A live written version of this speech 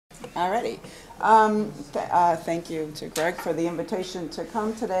Alrighty. Thank you to Greg for the invitation to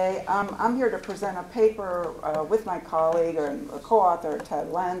come today. I'm here to present a paper with my colleague or a co-author,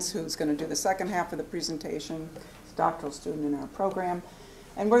 Ted Lentz, who's going to do the second half of the presentation. He's a doctoral student in our program.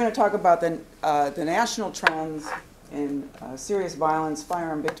 And we're going to talk about the national trends in serious violence,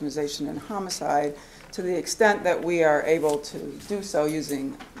 firearm victimization, and homicide to the extent that we are able to do so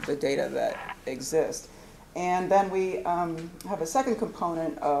using the data that exists. And then we have a second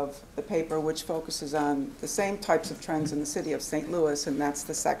component of the paper which focuses on the same types of trends in the city of St. Louis, and that's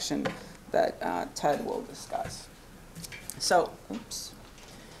the section that Ted will discuss. So, oops.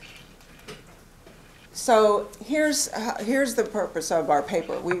 So here's the purpose of our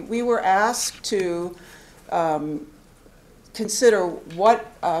paper. We were asked to consider what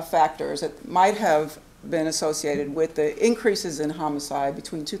factors that might have been associated with the increases in homicide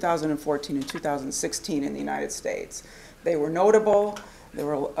between 2014 and 2016 in the United States. They were notable. There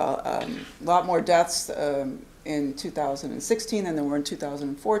were a lot more deaths in 2016 than there were in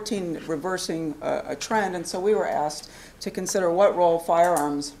 2014, reversing a trend. And so we were asked to consider what role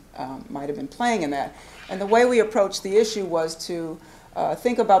firearms might have been playing in that. And the way we approached the issue was to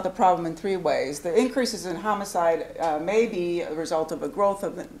think about the problem in three ways. The increases in homicide may be a result of a growth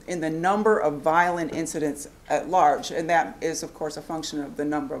in the number of violent incidents at large, and that is, of course, a function of the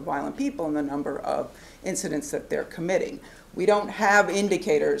number of violent people and the number of incidents that they're committing. We don't have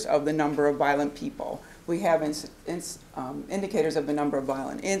indicators of the number of violent people. We have indicators of the number of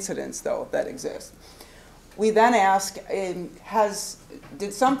violent incidents, though, that exist. We then ask,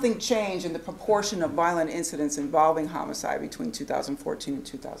 did something change in the proportion of violent incidents involving homicide between 2014 and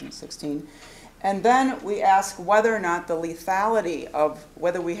 2016? And then we ask whether or not the lethality of,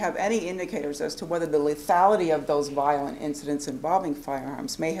 whether we have any indicators as to whether the lethality of those violent incidents involving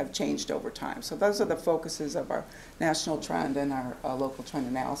firearms may have changed over time. So those are the focuses of our national trend and our local trend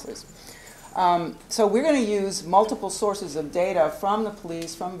analysis. So we're going to use multiple sources of data from the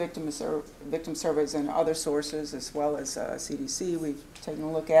police, from victim surveys and other sources, as well as CDC we've taken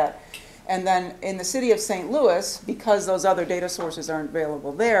a look at. And then in the city of St. Louis, because those other data sources aren't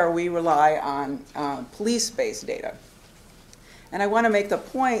available there, we rely on police-based data. And I want to make the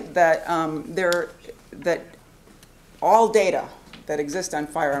point that, that all data that exist on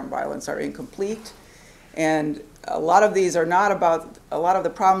firearm violence are incomplete. And a lot of these are not about, a lot of the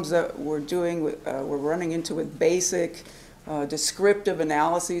problems that we're running into with basic descriptive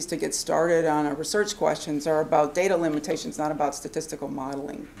analyses to get started on our research questions are about data limitations, not about statistical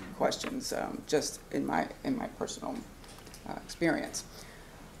modeling questions, just in my personal experience.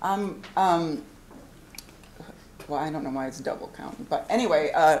 Well, I don't know why it's double counting, but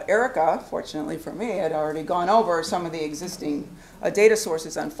anyway, Erica, fortunately for me, had already gone over some of the existing data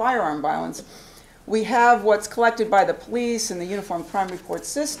sources on firearm violence. We have what's collected by the police in the Uniform Crime Report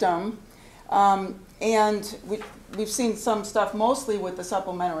system, and we've seen some stuff mostly with the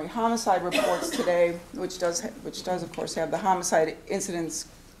supplementary homicide reports today, which does of course have the homicide incidents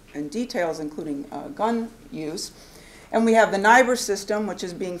and details, including gun use. And we have the NISS system, which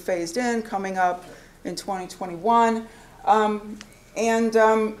is being phased in, coming up in 2021. That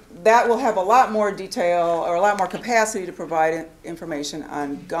will have a lot more detail or a lot more capacity to provide information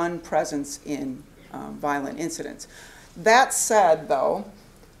on gun presence in violent incidents. That said, though,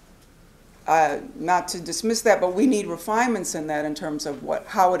 not to dismiss that, but we need refinements in that in terms of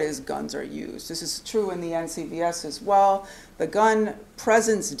how it is guns are used. This is true in the NCVS as well. The gun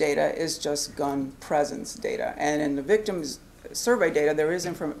presence data is just gun presence data. And in the victims survey data, there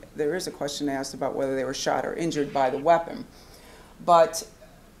is a question asked about whether they were shot or injured by the weapon. But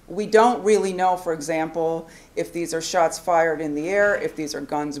we don't really know, for example, if these are shots fired in the air, if these are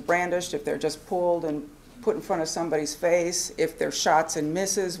guns brandished, if they're just pulled and put in front of somebody's face, if they're shots and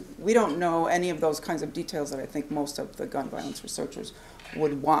misses. We don't know any of those kinds of details that I think most of the gun violence researchers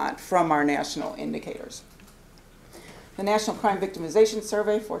would want from our national indicators. The National Crime Victimization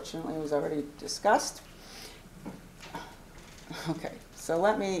Survey, fortunately, was already discussed. Okay, so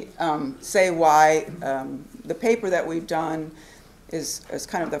let me say why the paper that we've done is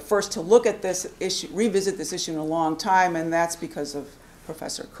kind of the first to look at this issue, revisit this issue in a long time, and that's because of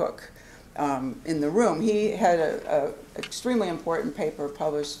Professor Cook in the room. He had an extremely important paper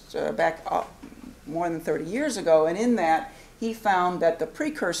published back more than 30 years ago, and in that he found that the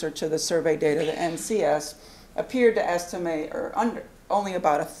precursor to the survey data, the NCS, appeared to estimate only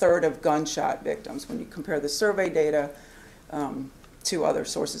about a third of gunshot victims when you compare the survey data to other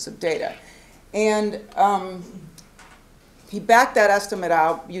sources of data. And he backed that estimate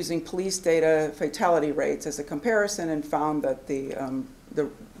out using police data fatality rates as a comparison and found that the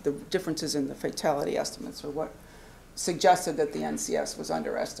differences in the fatality estimates are what suggested that the NCS was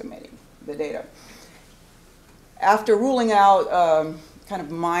underestimating the data. After ruling out kind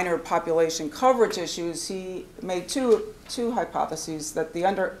of minor population coverage issues, he made two hypotheses: that the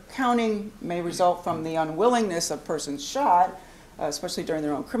undercounting may result from the unwillingness of persons shot, especially during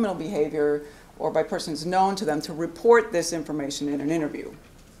their own criminal behavior, or by persons known to them, to report this information in an interview.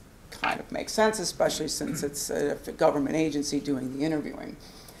 Kind of makes sense, especially since it's a government agency doing the interviewing.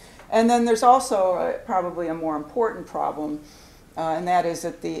 And then there's also probably a more important problem, and that is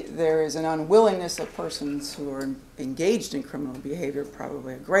that there is an unwillingness of persons who are engaged in criminal behavior,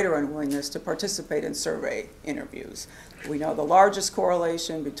 probably a greater unwillingness to participate in survey interviews. We know the largest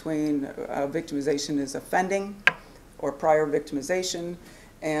correlation between victimization is offending or prior victimization,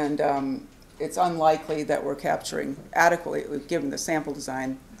 and it's unlikely that we're capturing adequately, given the sample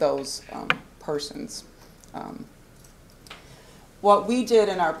design, those persons. What we did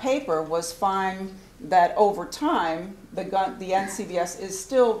in our paper was find that over time, the NCBS is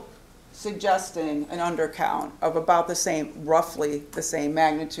still suggesting an undercount of about the same, roughly the same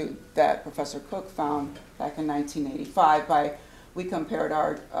magnitude that Professor Cook found back in 1985. We compared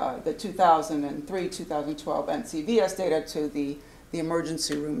the 2003-2012 NCBS data to the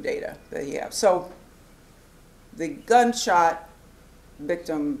emergency room data that he has. So the gunshot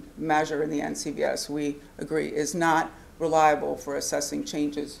victim measure in the NCBS, we agree, is not reliable for assessing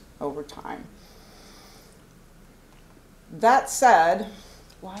changes over time. That said,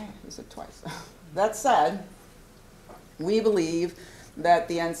 why is it twice? That said, we believe that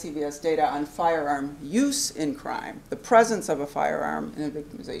the NCBS data on firearm use in crime, the presence of a firearm in a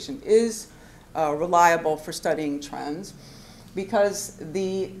victimization, is reliable for studying trends, because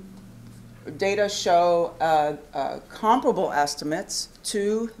the data show comparable estimates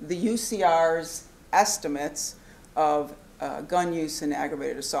to the UCR's estimates of gun use in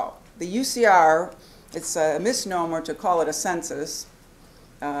aggravated assault. The UCR, it's a misnomer to call it a census.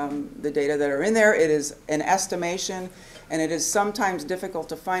 The data that are in there, it is an estimation, and it is sometimes difficult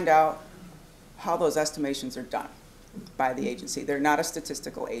to find out how those estimations are done by the agency. They're not a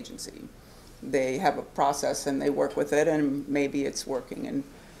statistical agency. They have a process and they work with it, and maybe it's working.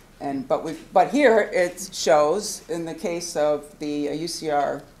 But here it shows, in the case of the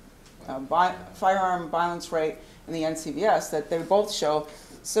UCR firearm violence rate and the NCBS, that they both show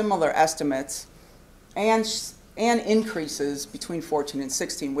similar estimates and increases between 14 and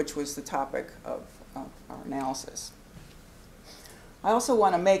 16, which was the topic of our analysis. I also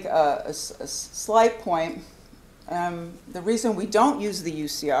want to make a slight point. The reason we don't use the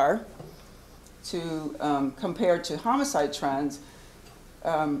UCR to compare to homicide trends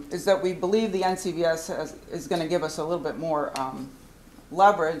is that we believe the NCBS is going to give us a little bit more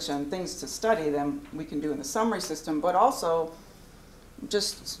leverage and things to study than we can do in the summary system, but also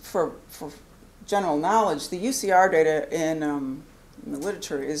just for general knowledge, the UCR data in the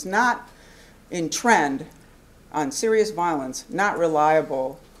literature is not in trend on serious violence, not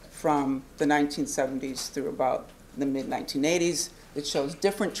reliable from the 1970s through about the mid-1980s. It shows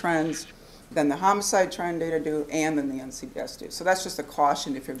different trends than the homicide trend data do and than the NCBS do. So that's just a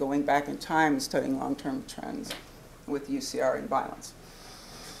caution if you're going back in time and studying long-term trends with UCR and violence.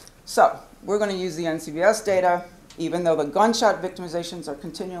 So we're going to use the NCBS data. Even though the gunshot victimizations are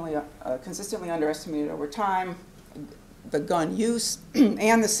consistently underestimated over time, the gun use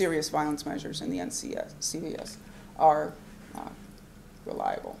and the serious violence measures in the NCBS are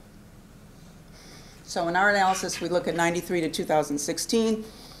reliable. So in our analysis, we look at 93 to 2016.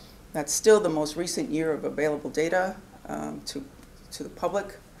 That's still the most recent year of available data to the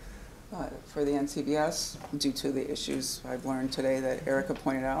public for the NCBS, due to the issues I've learned today that Erica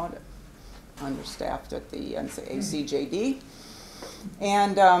pointed out, understaffed at the ACJD.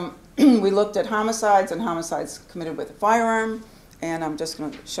 And we looked at homicides and homicides committed with a firearm. And I'm just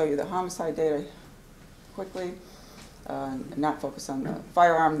going to show you the homicide data quickly, not focus on the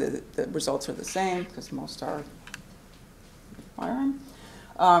firearm. The results are the same because most are firearm.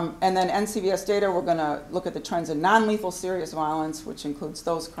 And then NCBS data, we're going to look at the trends in non-lethal serious violence, which includes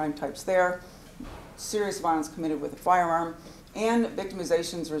those crime types there, serious violence committed with a firearm, and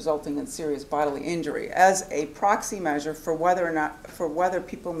victimizations resulting in serious bodily injury as a proxy measure for whether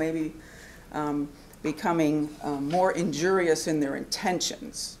people may be becoming more injurious in their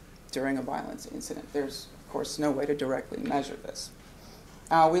intentions during a violence incident. There's, of course, no way to directly measure this.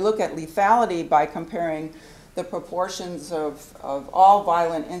 We look at lethality by comparing the proportions of all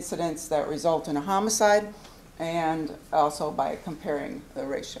violent incidents that result in a homicide, and also by comparing the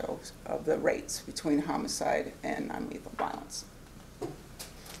ratios of the rates between homicide and non-lethal violence.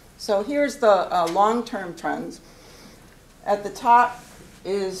 So here's the long-term trends. At the top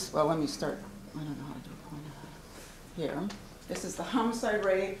is, well, let me start. I don't know how to do a point. here. This is the homicide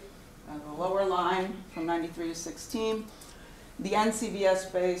rate, the lower line from 93 to 16, the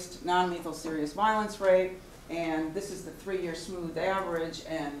NCVS-based non-lethal serious violence rate, and this is the 3-year smooth average,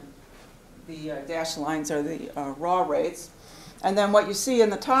 and the dashed lines are the raw rates. And then what you see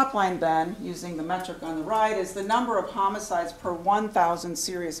in the top line then, using the metric on the right, is the number of homicides per 1,000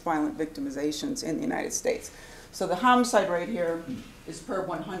 serious violent victimizations in the United States. So the homicide rate here is per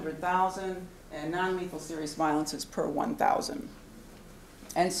 100,000, and non-lethal serious violence is per 1,000.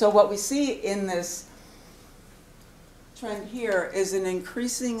 And so what we see in this trend here is an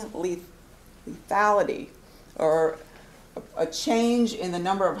increasing lethality, or a change in the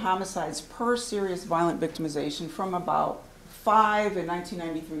number of homicides per serious violent victimization from about 5 in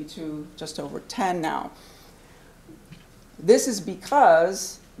 1993 to just over 10 now. This is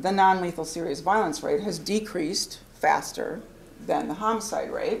because the non-lethal serious violence rate has decreased faster than the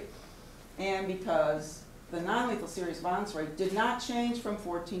homicide rate, and because the non-lethal serious violence rate did not change from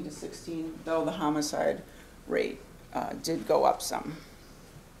 14 to 16, though the homicide rate did go up some.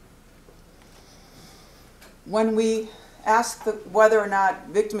 When we ask whether or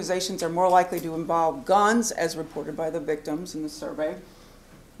not victimizations are more likely to involve guns, as reported by the victims in the survey,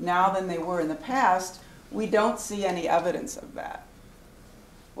 now than they were in the past, we don't see any evidence of that.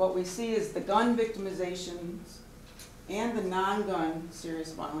 What we see is the gun victimizations and the non-gun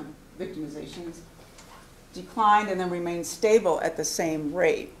serious violent victimizations declined and then remained stable at the same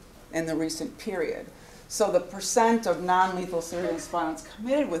rate in the recent period. So the percent of non-lethal serious violence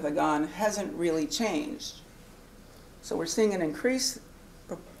committed with a gun hasn't really changed. So we're seeing an increased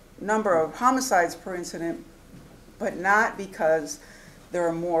number of homicides per incident, but not because there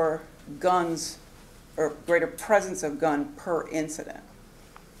are more guns or greater presence of gun per incident.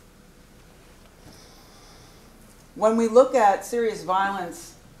 When we look at serious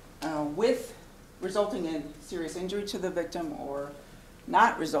violence with resulting in serious injury to the victim or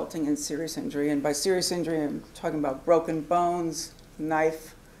not resulting in serious injury, and by serious injury I'm talking about broken bones,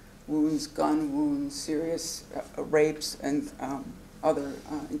 knife wounds, gun wounds, serious rapes, and other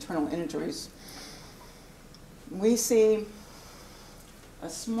internal injuries, we see a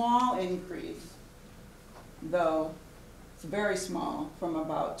small increase, though it's very small, from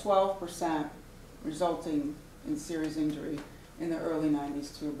about 12% resulting in serious injury in the early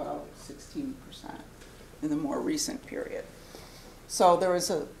 90s to about 16% in the more recent period. So there is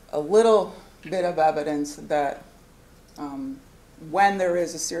a little bit of evidence that when there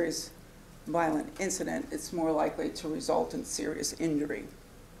is a serious violent incident, it's more likely to result in serious injury,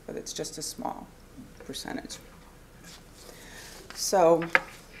 but it's just a small percentage. So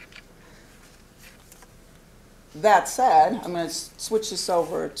that said, I'm going to switch this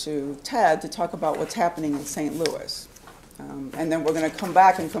over to Ted to talk about what's happening in St. Louis. And then we're going to come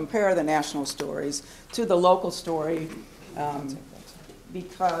back and compare the national stories to the local story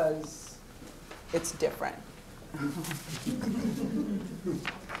because it's different.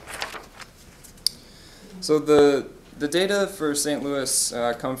 So the data for St. Louis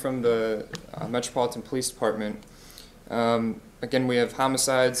come from the Metropolitan Police Department. Again, we have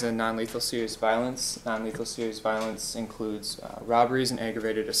homicides and non-lethal serious violence. Non-lethal serious violence includes robberies and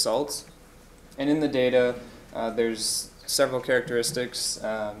aggravated assaults. And in the data, there's several characteristics,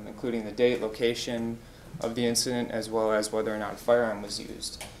 including the date, location of the incident, as well as whether or not a firearm was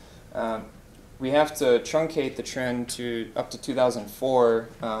used. We have to truncate the trend to up to 2004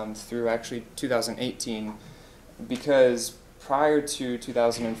 through actually 2018, because prior to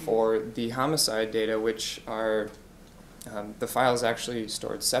 2004, the homicide data, which are the files actually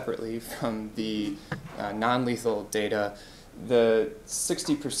stored separately from the non-lethal data, the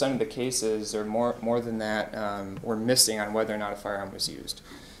 60% of the cases, or more than that, were missing on whether or not a firearm was used.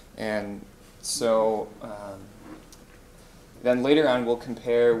 And so then later on we'll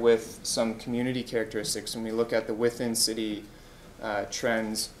compare with some community characteristics when we look at the within city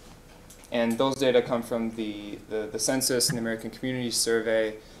trends. And those data come from the census and the American Community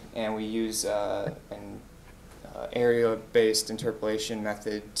Survey, and we use an area-based interpolation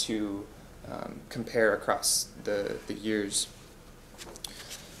method to compare across the years.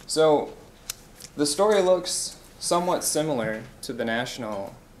 So the story looks somewhat similar to the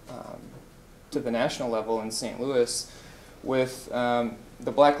national level in St. Louis, with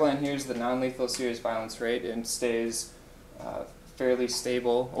the black line here is the non-lethal serious violence rate, and stays fairly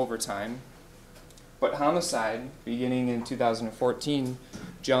stable over time. But homicide, beginning in 2014,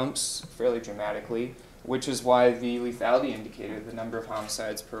 jumps fairly dramatically, which is why the lethality indicator, the number of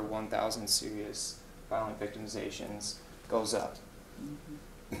homicides per 1,000 serious violent victimizations, goes up.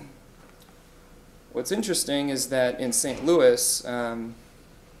 Mm-hmm. What's interesting is that in St. Louis,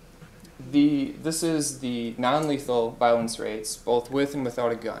 this is the non-lethal violence rates, both with and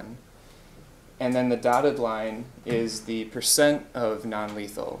without a gun. And then the dotted line is the percent of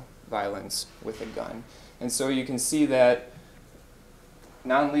non-lethal violence with a gun. And so you can see that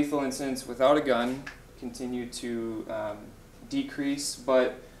non-lethal incidents without a gun continue to decrease,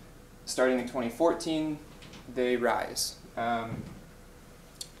 but starting in 2014, they rise. And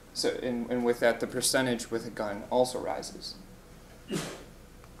with that, the percentage with a gun also rises.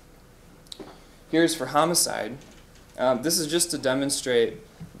 Here's for homicide. This is just to demonstrate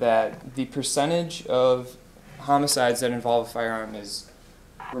that the percentage of homicides that involve a firearm is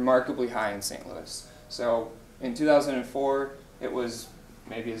remarkably high in St. Louis. So in 2004, it was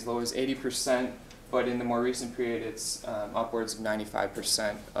maybe as low as 80%, but in the more recent period, it's upwards of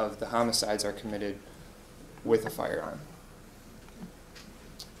 95% of the homicides are committed with a firearm.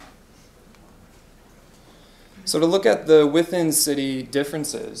 So to look at the within-city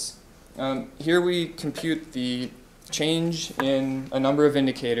differences, here we compute the change in a number of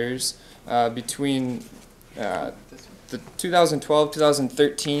indicators between the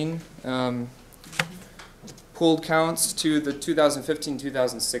 2012-2013 pooled counts to the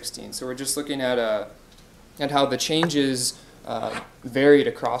 2015-2016. So we're just looking at how the changes varied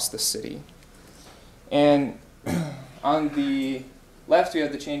across the city. And on the left, we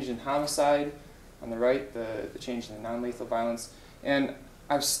have the change in homicide. On the right, the change in non-lethal violence. And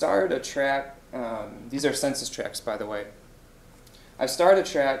I've started a track, these are census tracts, by the way. I've started a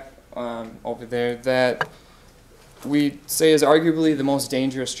track over there that we say is arguably the most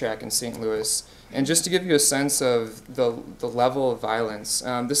dangerous track in St. Louis. And just to give you a sense of the level of violence,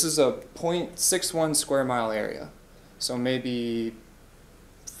 this is a 0.61 square mile area. So maybe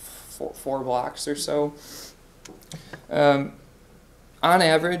four blocks or so. On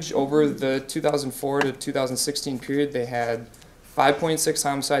average, over the 2004 to 2016 period, they had 5.6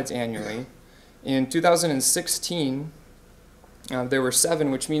 homicides annually. In 2016, there were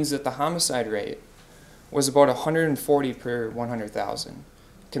 7, which means that the homicide rate was about 140 per 100,000,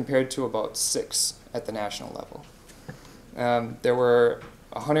 compared to about 6 at the national level. There were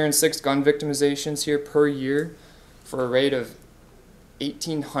 106 gun victimizations here per year for a rate of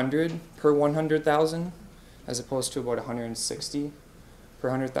 1,800 per 100,000, as opposed to about 160 per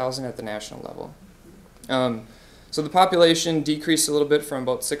 100,000 at the national level. So the population decreased a little bit from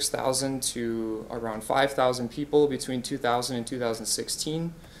about 6,000 to around 5,000 people between 2000 and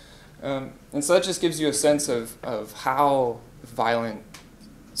 2016. And so that just gives you a sense of how violent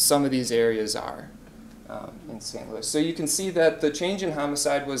some of these areas are in St. Louis. So you can see that the change in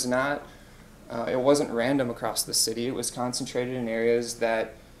homicide was not, it wasn't random across the city. It was concentrated in areas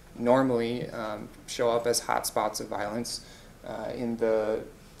that normally show up as hotspots of violence. In the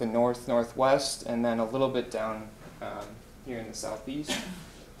northwest, and then a little bit down here in the southeast.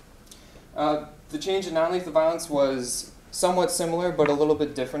 The change in non-lethal violence was somewhat similar, but a little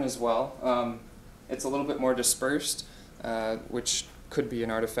bit different as well. It's a little bit more dispersed, which could be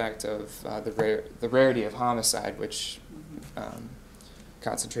an artifact of the rarity of homicide, which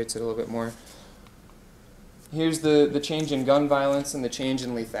concentrates it a little bit more. Here's the change in gun violence and the change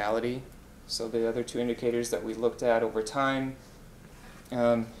in lethality. So the other 2 indicators that we looked at over time.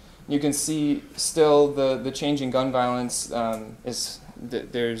 You can see still the change in gun violence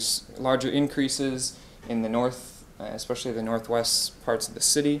there's larger increases in the north, especially the northwest parts of the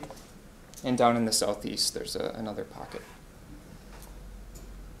city, and down in the southeast there's another pocket.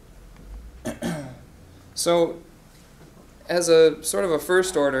 So as a sort of a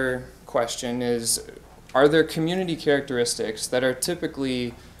first order question is, are there community characteristics that are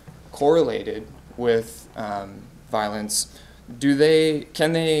typically correlated with violence?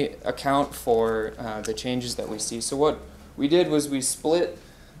 Can they account for the changes that we see? So what we did was we split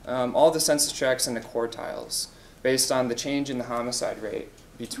all the census tracts into quartiles based on the change in the homicide rate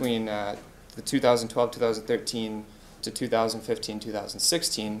between the 2012-2013 to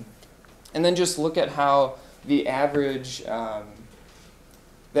 2015-2016, and then just look at how the average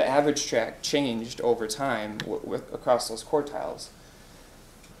tract changed over time across those quartiles.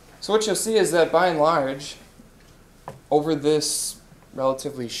 So what you'll see is that by and large, over this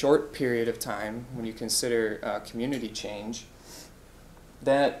relatively short period of time, when you consider community change,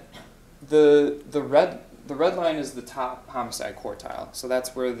 that the red line is the top homicide quartile. So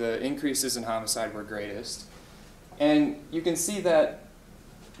that's where the increases in homicide were greatest. And you can see that,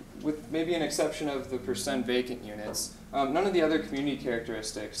 with maybe an exception of the percent vacant units, none of the other community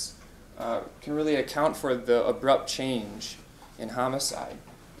characteristics can really account for the abrupt change in homicide.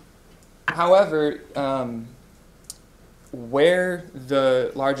 However, where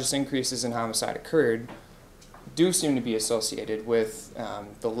the largest increases in homicide occurred, do seem to be associated with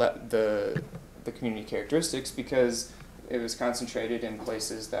the community characteristics because it was concentrated in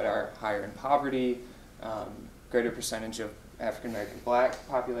places that are higher in poverty, greater percentage of African American black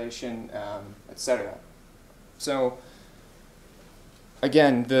population, etc. So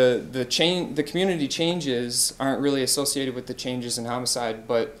again, the community changes aren't really associated with the changes in homicide,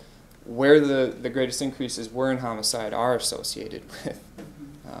 but where the greatest increases were in homicide are associated with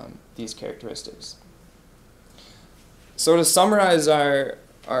these characteristics. So to summarize our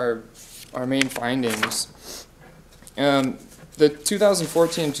main findings, the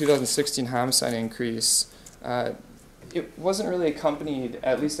 2014 and 2016 homicide increase, it wasn't really accompanied,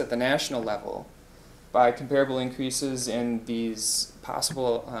 at least at the national level, by comparable increases in these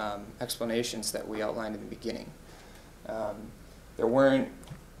possible explanations that we outlined in the beginning. There weren't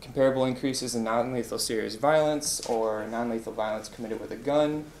comparable increases in non-lethal serious violence or non-lethal violence committed with a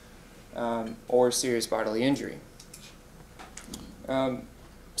gun or serious bodily injury.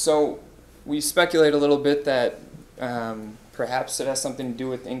 So we speculate a little bit that perhaps it has something to do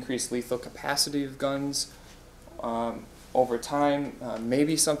with increased lethal capacity of guns over time,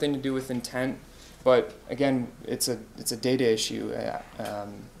 maybe something to do with intent, but again, it's a data issue.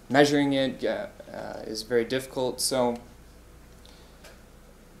 Measuring it is very difficult. So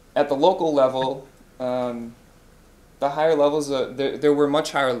at the local level, the higher levels, there were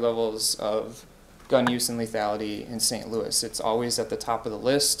much higher levels of gun use and lethality in St. Louis. It's always at the top of the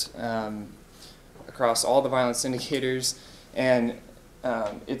list across all the violence indicators, and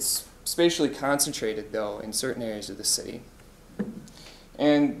it's spatially concentrated, though, in certain areas of the city.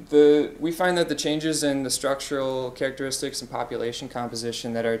 And we find that the changes in the structural characteristics and population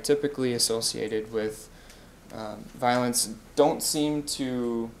composition that are typically associated with violence don't seem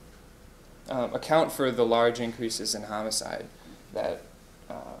to account for the large increases in homicide that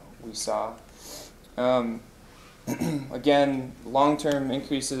we saw. Again, long-term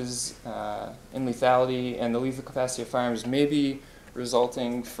increases in lethality and the lethal capacity of firearms may be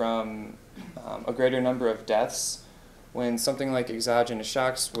resulting from a greater number of deaths when something like exogenous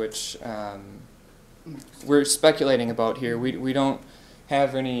shocks, which we're speculating about here. We don't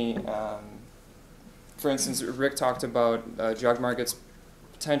have any, for instance, Rick talked about drug markets.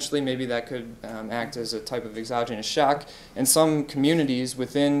 Potentially, maybe that could act as a type of exogenous shock. And some communities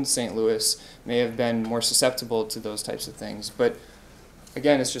within St. Louis may have been more susceptible to those types of things. But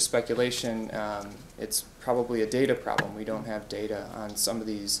again, it's just speculation. It's probably a data problem. We don't have data on some of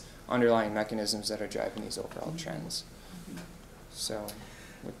these underlying mechanisms that are driving these overall trends. So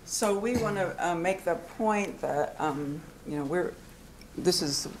we want to make the point that this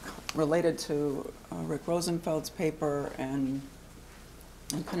is related to Rick Rosenfeld's paper and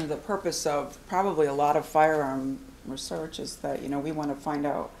kind of the purpose of probably a lot of firearm research is that we want to find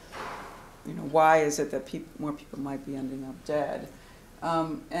out why is it that more people might be ending up dead,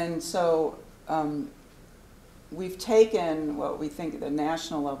 and so we've taken what we think the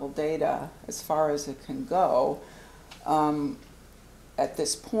national level data as far as it can go at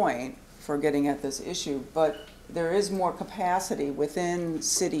this point for getting at this issue, but there is more capacity within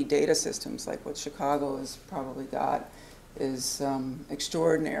city data systems like what Chicago has probably got is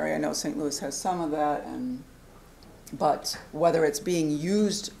extraordinary. I know St. Louis has some of that, but whether it's being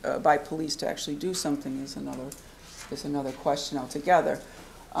used by police to actually do something is another question altogether.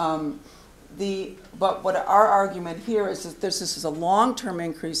 But what our argument here is that this is a long-term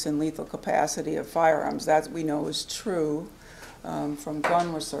increase in lethal capacity of firearms. That we know is true from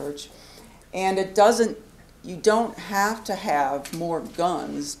gun research, and you don't have to have more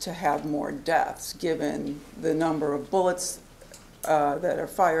guns to have more deaths, given the number of bullets that are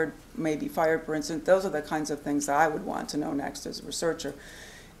fired, maybe fired, for instance. Those are the kinds of things that I would want to know next as a researcher.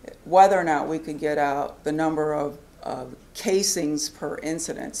 Whether or not we could get out the number of casings per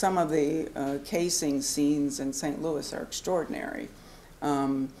incident. Some of the casing scenes in St. Louis are extraordinary.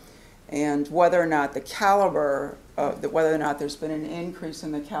 And whether or not the caliber, whether or not there's been an increase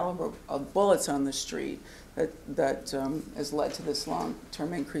in the caliber of bullets on the street that has led to this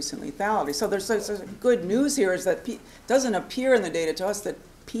long-term increase in lethality. So there's good news here is that it doesn't appear in the data to us that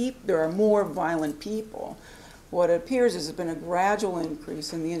there are more violent people. What it appears is there's been a gradual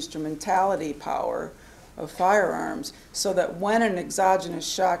increase in the instrumentality power of firearms, so that when an exogenous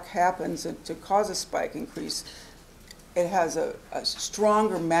shock happens to cause a spike increase, it has a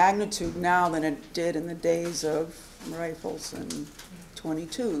stronger magnitude now than it did in the days of rifles and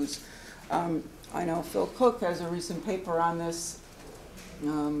 22s. I know Phil Cook has a recent paper on this.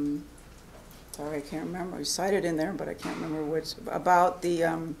 Sorry, I can't remember. He cited in there, but I can't remember which, about the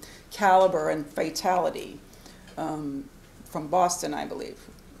caliber and fatality from Boston, I believe.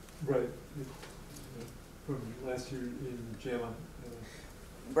 Right. from last year in JAMA.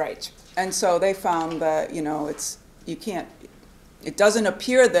 Right. And so they found that, you know, it doesn't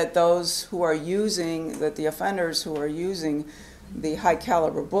appear that those who are using, that the offenders who are using the high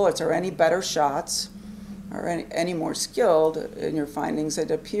caliber bullets are any better shots or any more skilled in your findings.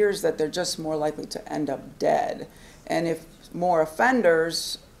 It appears that they're just more likely to end up dead. And if more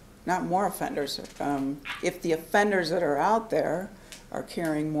offenders, not more offenders, if the offenders that are out there are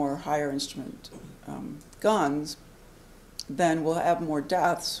carrying more higher instrument guns, then we'll have more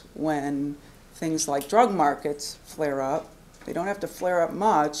deaths when things like drug markets flare up. They don't have to flare up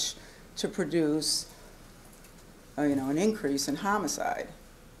much to produce, you know, an increase in homicide.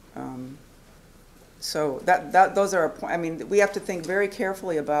 So those are, I mean, we have to think very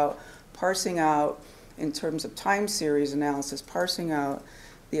carefully about parsing out, in terms of time series analysis, parsing out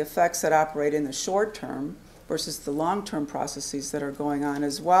the effects that operate in the short term versus the long-term processes that are going on,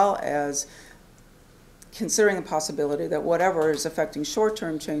 as well as considering the possibility that whatever is affecting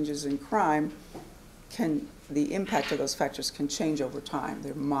short-term changes in crime the impact of those factors can change over time.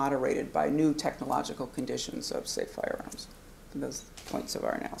 They're moderated by new technological conditions of, say, firearms. Those points of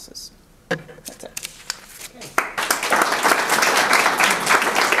our analysis.